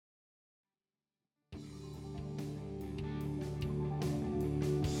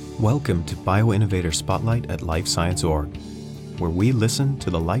Welcome to BioInnovator Spotlight at Life Science Org, where we listen to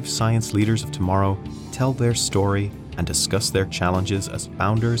the life science leaders of tomorrow tell their story and discuss their challenges as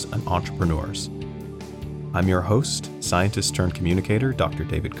founders and entrepreneurs. I'm your host, scientist turned communicator, Dr.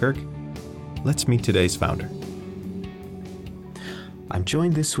 David Kirk. Let's meet today's founder. I'm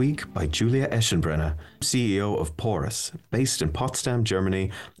joined this week by Julia Eschenbrenner, CEO of PoroUS, based in Potsdam, Germany,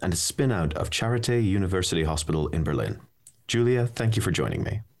 and a spin-out of Charité University Hospital in Berlin. Julia, thank you for joining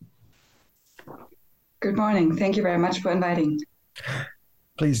me. Good morning. Thank you very much for inviting.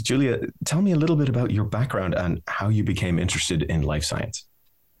 Please, Julia, tell me a little bit about your background and how you became interested in life science.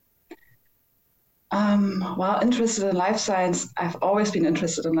 Interested in life science. I've always been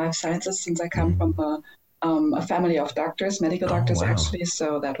interested in life sciences since I come from a family of doctors, medical doctors, actually.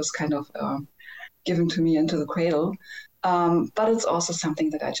 So that was kind of given to me into the cradle. But it's also something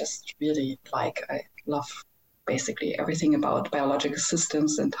that I just really like. I love basically everything about biological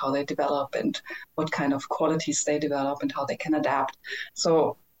systems and how they develop and what kind of qualities they develop and how they can adapt.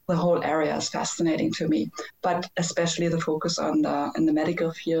 So the whole area is fascinating to me, but especially the focus on in the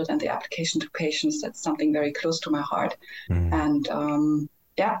medical field and the application to patients. That's something very close to my heart. And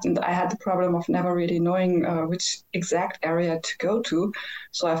I had the problem of never really knowing which exact area to go to.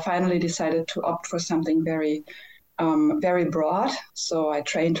 So I finally decided to opt for something very, very broad. So I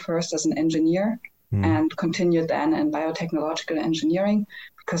trained first as an engineer and continued then in biotechnological engineering,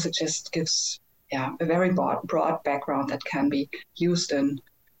 because it just gives a very broad background that can be used in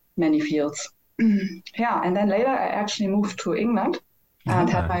many fields. And then later I actually moved to England and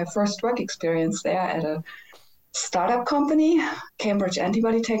had my first work experience there at a startup company, Cambridge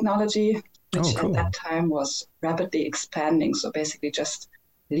Antibody Technology, which at that time was rapidly expanding. So basically just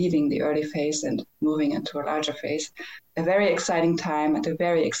leaving the early phase and moving into a larger phase. A very exciting time and a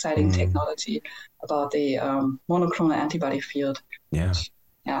very exciting technology about the monoclonal antibody field.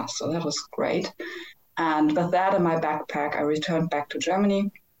 So that was great. And with that in my backpack, I returned back to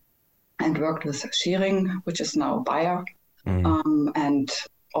Germany and worked with Schering, which is now Bayer, and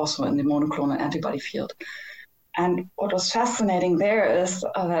also in the monoclonal antibody field. And what was fascinating there is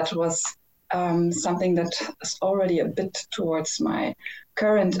that was something that is already a bit towards my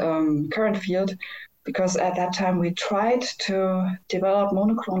current field, because at that time we tried to develop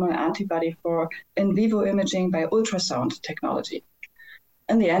monoclonal antibody for in vivo imaging by ultrasound technology.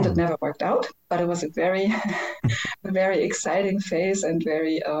 In the end, it never worked out, but it was a very, very exciting phase and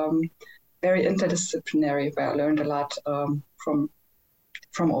very, very interdisciplinary, where I learned a lot from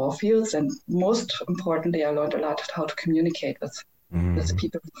all fields. And most importantly, I learned a lot how to communicate with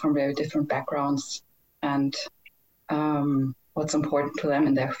people from very different backgrounds and what's important to them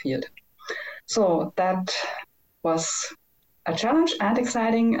in their field. So that was a challenge and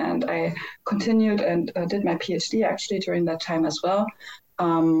exciting. And I continued and did my PhD actually during that time as well.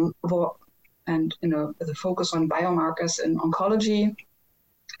 And, with a focus on biomarkers in oncology,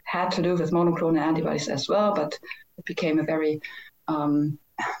 had to do with monoclonal antibodies as well, but it became a very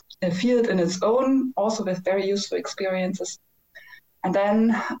a field in its own, also with very useful experiences. And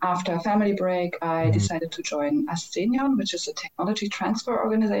then after a family break, I decided to join Ascenion, which is a technology transfer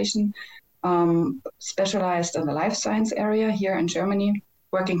organization specialized in the life science area here in Germany,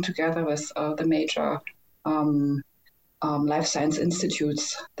 working together with the major life science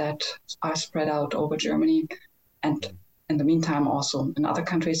institutes that are spread out over Germany and in the meantime also in other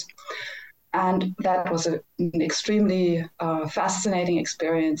countries. And that was an extremely fascinating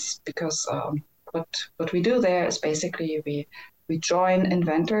experience, because what we do there is basically we join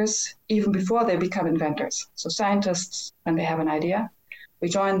inventors even before they become inventors. So scientists, when they have an idea, we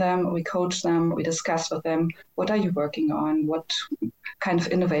join them, we coach them, we discuss with them, what are you working on? What kind of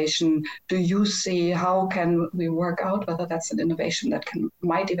innovation do you see? How can we work out whether that's an innovation that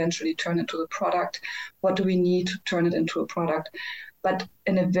might eventually turn into a product? What do we need to turn it into a product? But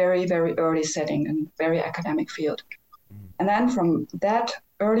in a very, very early setting and very academic field. And then from that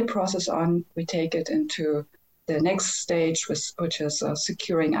early process on, we take it into the next stage, which is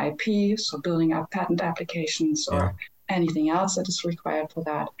securing IP, so building up patent applications or anything else that is required for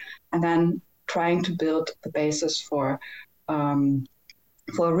that, and then trying to build the basis for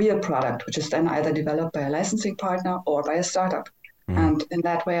a real product, which is then either developed by a licensing partner or by a startup. And in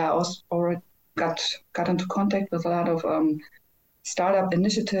that way, I also already got into contact with a lot of startup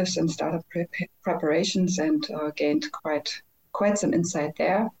initiatives and startup preparations, and gained quite some insight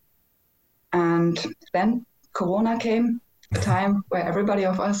there. And then Corona came, a time where everybody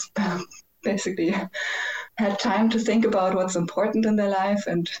of us basically had time to think about what's important in their life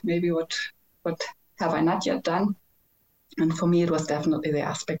and maybe what have I not yet done. And for me, it was definitely the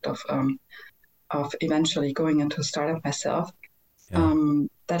aspect of eventually going into a startup myself.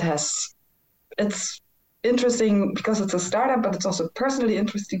 it's interesting because it's a startup, but it's also personally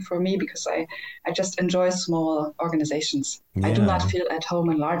interesting for me because I just enjoy small organizations. Yeah. I do not feel at home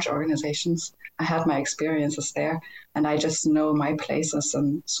in large organizations. I had my experiences there, and I just know my places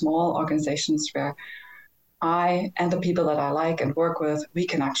in small organizations where I and the people that I like and work with, we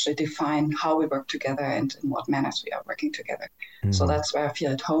can actually define how we work together and in what manners we are working together. Mm-hmm. So that's where I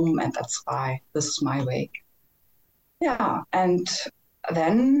feel at home, and that's why this is my way. Yeah, and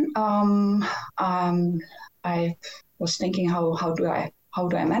then I was thinking, how do I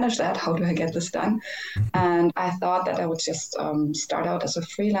manage that? How do I get this done? And I thought that I would just start out as a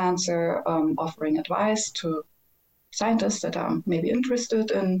freelancer, offering advice to scientists that are maybe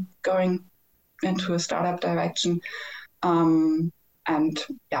interested in going into a startup direction, and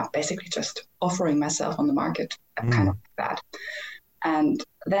basically just offering myself on the market, kind of that. And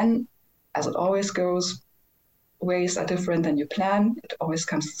then, as it always goes, ways are different than you plan. It always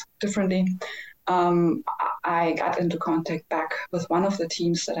comes differently. I got into contact back with one of the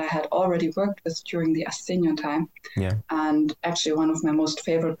teams that I had already worked with during the Asthenia time. Yeah. And actually one of my most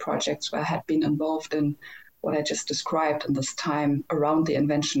favorite projects where I had been involved in what I just described in this time around the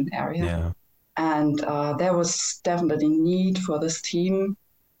invention area. Yeah. And there was definitely need for this team,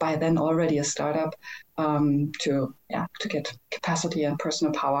 by then already a startup, to get capacity and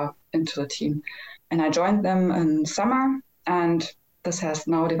personal power into the team. And I joined them in summer, and this has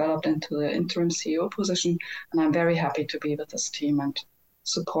now developed into the interim CEO position. And I'm very happy to be with this team and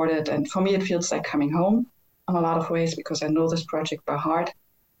support it. And for me, it feels like coming home in a lot of ways because I know this project by heart.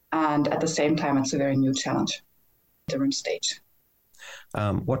 And at the same time, it's a very new challenge, interim stage.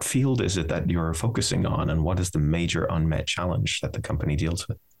 What field is it that you're focusing on, and what is the major unmet challenge that the company deals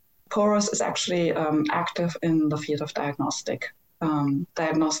with? PoroUS is actually active in the field of diagnostic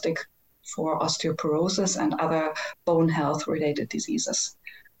for osteoporosis and other bone health related diseases.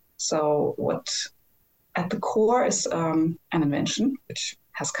 So what at the core is an invention which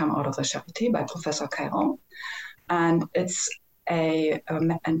has come out of the Charité by Professor Caron, and it's an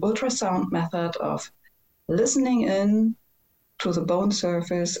ultrasound method of listening in to the bone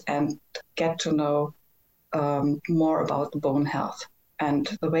surface and get to know more about the bone health. And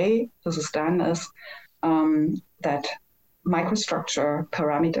the way this is done is that microstructure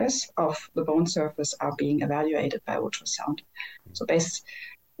parameters of the bone surface are being evaluated by ultrasound. So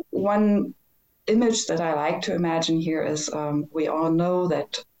one image that I like to imagine here is we all know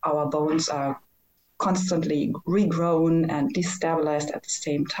that our bones are constantly regrown and destabilized at the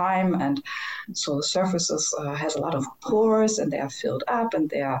same time. And so the surfaces has a lot of pores, and they are filled up, and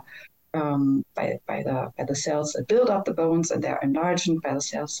they are by the cells that build up the bones, and they are enlarged by the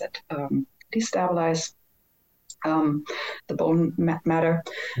cells that destabilize the bone matter.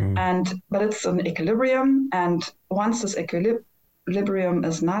 But it's an equilibrium, and once this equilibrium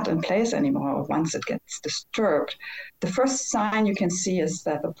is not in place anymore, once it gets disturbed, the first sign you can see is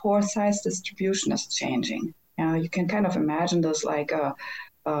that the pore size distribution is changing. You can kind of imagine this like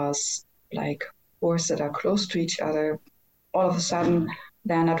pores that are close to each other. All of a sudden,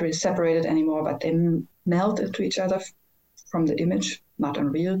 they're not really separated anymore, but they melt into each other from the image, not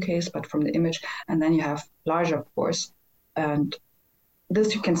in real case, but from the image. And then you have larger pores. And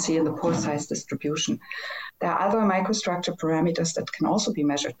this you can see in the pore size distribution. There are other microstructure parameters that can also be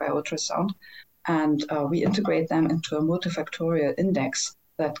measured by ultrasound. And we integrate them into a multifactorial index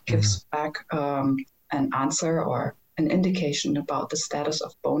that gives back an answer or an indication about the status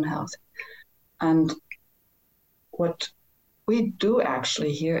of bone health. And what we do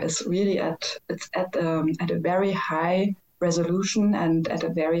actually here is really at a very high resolution and at a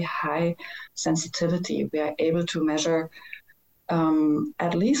very high sensitivity. We are able to measure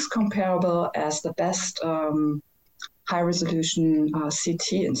at least comparable as the best high resolution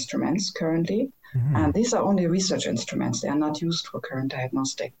CT instruments currently. And these are only research instruments. They are not used for current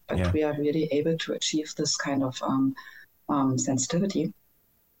diagnostic, but we are really able to achieve this kind of sensitivity.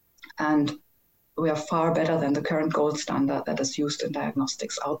 And we are far better than the current gold standard that is used in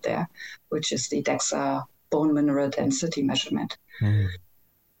diagnostics out there, which is the DEXA bone mineral density measurement,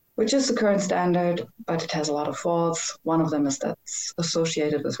 which is the current standard, but it has a lot of faults. One of them is that's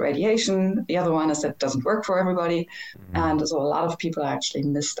associated with radiation. The other one is that it doesn't work for everybody. And so a lot of people are actually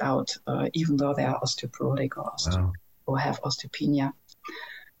missed out, even though they are osteoporotic or have osteopenia.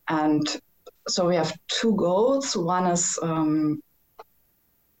 And so we have two goals. One is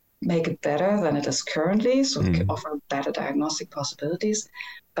make it better than it is currently, so we can offer better diagnostic possibilities.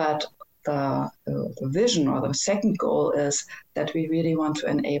 But the vision or the second goal is that we really want to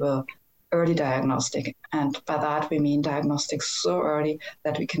enable early diagnostic. And by that, we mean diagnostics so early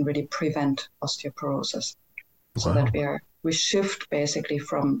that we can really prevent osteoporosis. So that we are we shift basically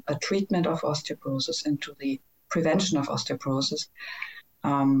from a treatment of osteoporosis into the prevention of osteoporosis.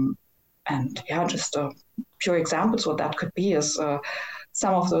 And yeah, just pure examples what that could be is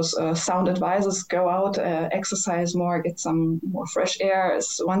some of those sound advices: go out, exercise more, get some more fresh air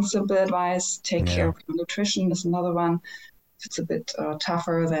is one simple advice. Take care of your nutrition is another one. If it's a bit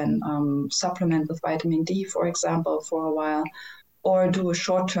tougher, then supplement with vitamin D, for example, for a while, or do a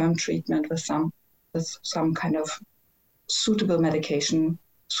short-term treatment with some kind of suitable medication,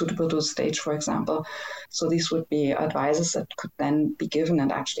 suitable to the stage, for example. So these would be advices that could then be given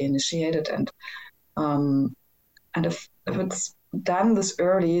and actually initiated. And if it's done this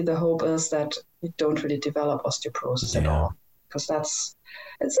early, the hope is that you don't really develop osteoporosis at all, because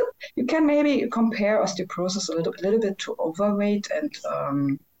you can maybe compare osteoporosis a little bit to overweight and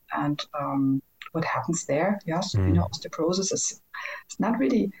what happens there. Yes, osteoporosis is not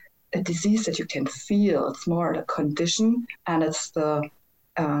really a disease that you can feel. It's more a condition, and it's the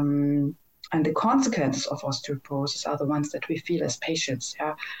consequences of osteoporosis are the ones that we feel as patients.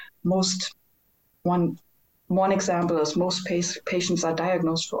 Yeah, one example is most patients are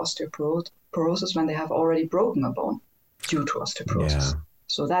diagnosed for osteoporosis when they have already broken a bone due to osteoporosis.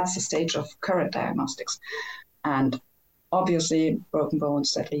 So that's the stage of current diagnostics. And obviously, broken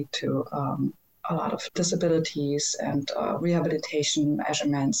bones that lead to a lot of disabilities and rehabilitation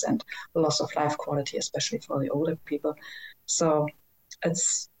measurements and loss of life quality, especially for the older people. So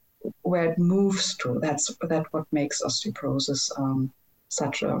it's where it moves to. That's what makes osteoporosis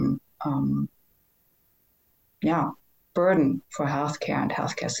such a burden for healthcare and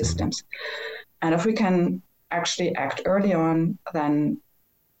healthcare systems. And if we can actually act early on, then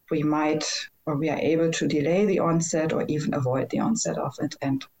we are able to delay the onset or even avoid the onset of it,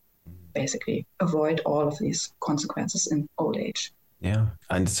 and basically avoid all of these consequences in old age. Yeah.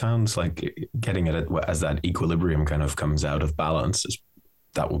 And it sounds like getting it as that equilibrium kind of comes out of balance,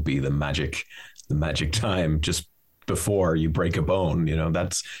 that will be the magic time just before you break a bone.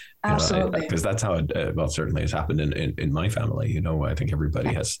 That's absolutely, because that's how it certainly has happened in my family. I think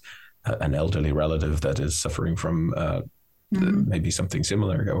everybody has an elderly relative that is suffering from maybe something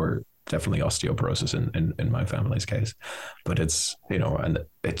similar, or definitely osteoporosis in my family's case. But it's, and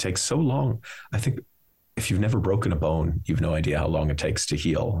it takes so long. I think if you've never broken a bone, you've no idea how long it takes to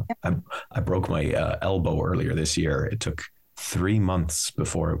heal. I broke my elbow earlier this year. It took 3 months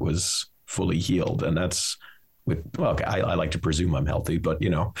before it was fully healed. And that's I like to presume I'm healthy, but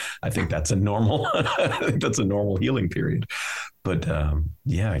I think that's a normal, healing period. But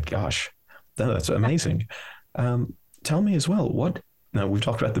gosh, that's amazing. Tell me as well, now we've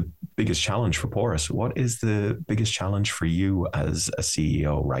talked about the biggest challenge for PoroUS. What is the biggest challenge for you as a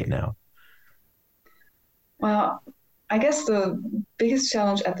CEO right now? Well, I guess the biggest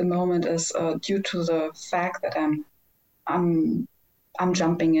challenge at the moment is due to the fact that I'm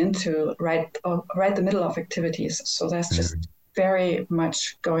jumping into right the middle of activities. So there's just very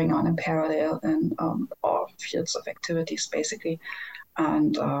much going on in parallel in all fields of activities, basically.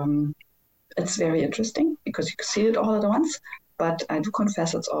 And it's very interesting because you can see it all at once. But I do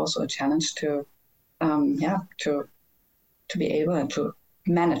confess it's also a challenge to be able and to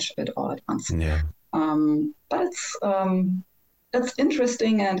manage it all at once. Yeah. But it's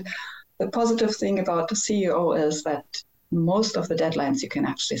interesting, and the positive thing about the CEO is that most of the deadlines you can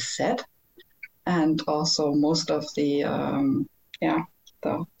actually set, and also most of the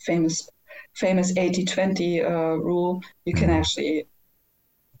the famous 80-20 rule, you can actually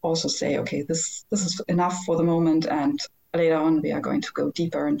also say, okay, this is enough for the moment, and later on we are going to go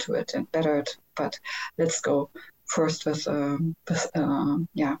deeper into it and better it. But let's go first with a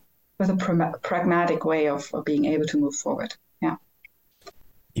pragmatic way of being able to move forward. Yeah.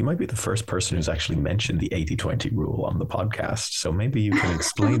 You might be the first person who's actually mentioned the 80-20 rule on the podcast. So maybe you can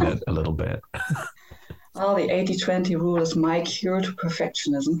explain it a little bit. Well, the 80-20 rule is my cure to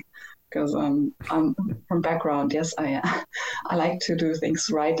perfectionism, because I'm from background. Yes, I like to do things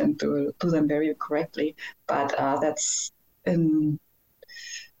right and do them very correctly. But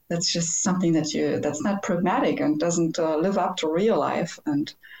that's just something that's not pragmatic and doesn't live up to real life.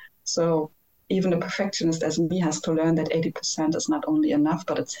 And so even a perfectionist as me has to learn that 80% is not only enough,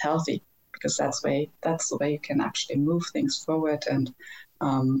 but it's healthy, because that's the way you can actually move things forward and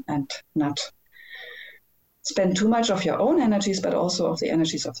not spend too much of your own energies, but also of the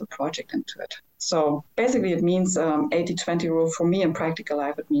energies of the project into it. So basically it means 80-20 rule for me in practical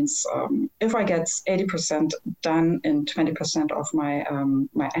life. It means if I get 80% done in 20% of my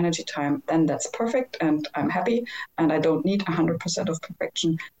energy time, then that's perfect and I'm happy, and I don't need 100% of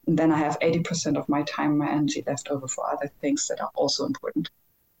perfection. And then I have 80% of my time, my energy left over for other things that are also important.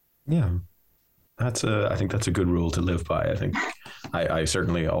 Yeah. I think that's a good rule to live by. I think I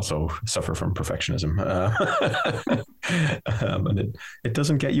certainly also suffer from perfectionism. And it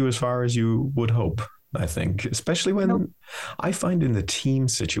doesn't get you as far as you would hope, I think, especially when Nope. I find in the team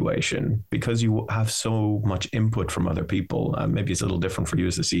situation, because you have so much input from other people. Maybe it's a little different for you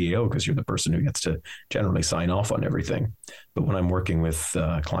as the CEO because you're the person who gets to generally sign off on everything. But when I'm working with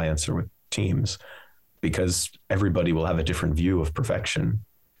clients or with teams, because everybody will have a different view of perfection,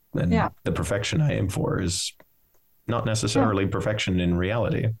 and Yeah. the perfection I aim for is not Yeah. necessarily perfection in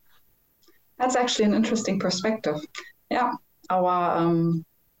reality. That's actually an interesting perspective. Yeah. Our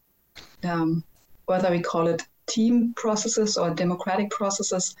whether we call it team processes or democratic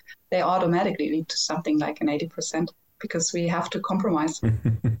processes, they automatically lead to something like an 80% because we have to compromise. We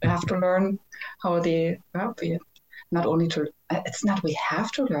have to learn how not only to, it's not we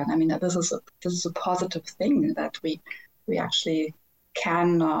have to learn. I mean, this is a positive thing that we actually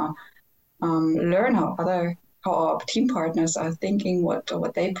can learn how our team partners are thinking, what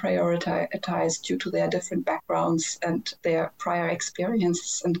they prioritize due to their different backgrounds and their prior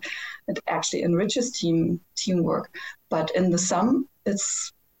experiences, and it actually enriches teamwork. But in the sum,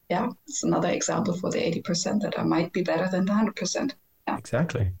 it's another example for the 80% that might be better than the 100%. Yeah.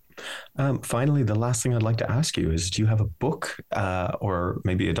 Exactly. Finally, the last thing I'd like to ask you is, do you have a book or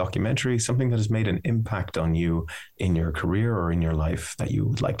maybe a documentary, something that has made an impact on you in your career or in your life that you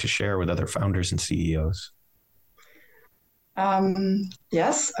would like to share with other founders and CEOs?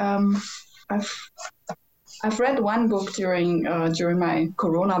 Yes. I've read one book during my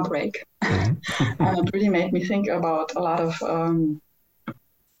Corona break, and it really made me think about a lot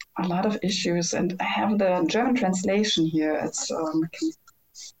of issues. And I have the German translation here. It's I can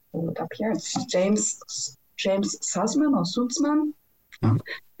pull it up here. It's James Sussman or Sutzman. Mm-hmm.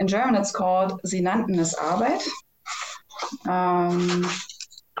 In German, it's called Sie nannten es Arbeit.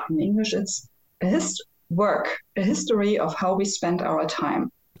 In English, it's Work, a history of how we spend our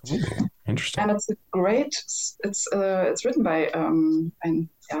time. Ooh, interesting. And it's written by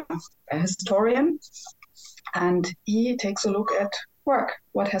a historian, and he takes a look at work.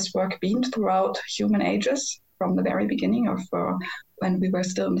 What has work been throughout human ages, from the very beginning of when we were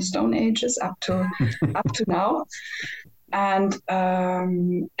still in the Stone Ages up to now, and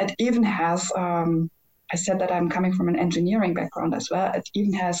it even has. I said that I'm coming from an engineering background as well. It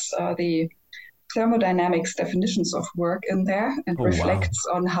even has the thermodynamics definitions of work in there, and reflects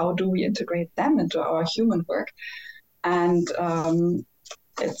on how do we integrate them into our human work. And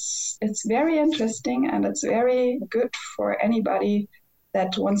it's very interesting, and it's very good for anybody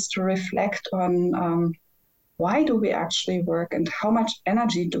that wants to reflect on why do we actually work, and how much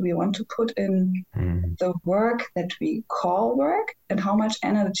energy do we want to put in the work that we call work, and how much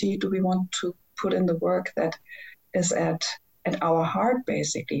energy do we want to put in the work that is at our heart,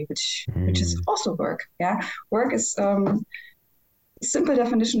 basically, which is also work. Yeah, work is simple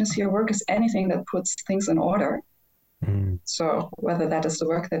definition is here. Work is anything that puts things in order. So whether that is the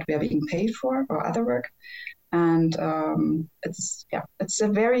work that we are being paid for or other work, and it's a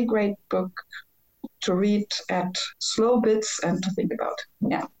very great book to read at slow bits and to think about.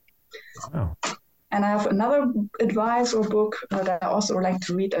 Yeah. Wow. And I have another advice or book that I also like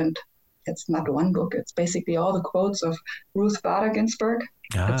to read, and it's not one book. It's basically all the quotes of Ruth Bader Ginsburg.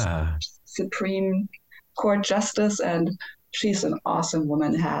 It's Supreme Court Justice, and she's an awesome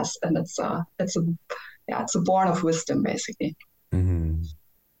woman. And it's a born of wisdom, basically. Mm-hmm.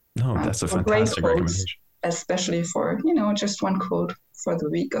 No, that's a fantastic recommendation. Especially for just one quote for the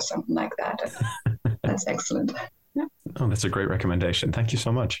week or something like that. That's excellent. Yeah. Oh, that's a great recommendation. Thank you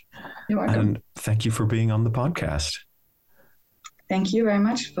so much. You're welcome. And thank you for being on the podcast. Thank you very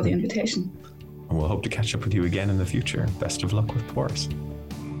much for the invitation. And we'll hope to catch up with you again in the future. Best of luck with PoroUS.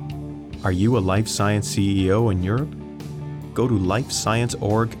 Are you a life science CEO in Europe? Go to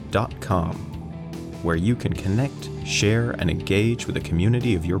lifescienceorg.com, where you can connect, share, and engage with a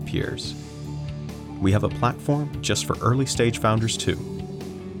community of your peers. We have a platform just for early stage founders too.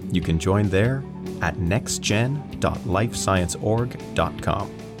 You can join there at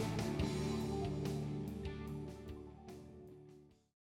nextgen.lifescienceorg.com.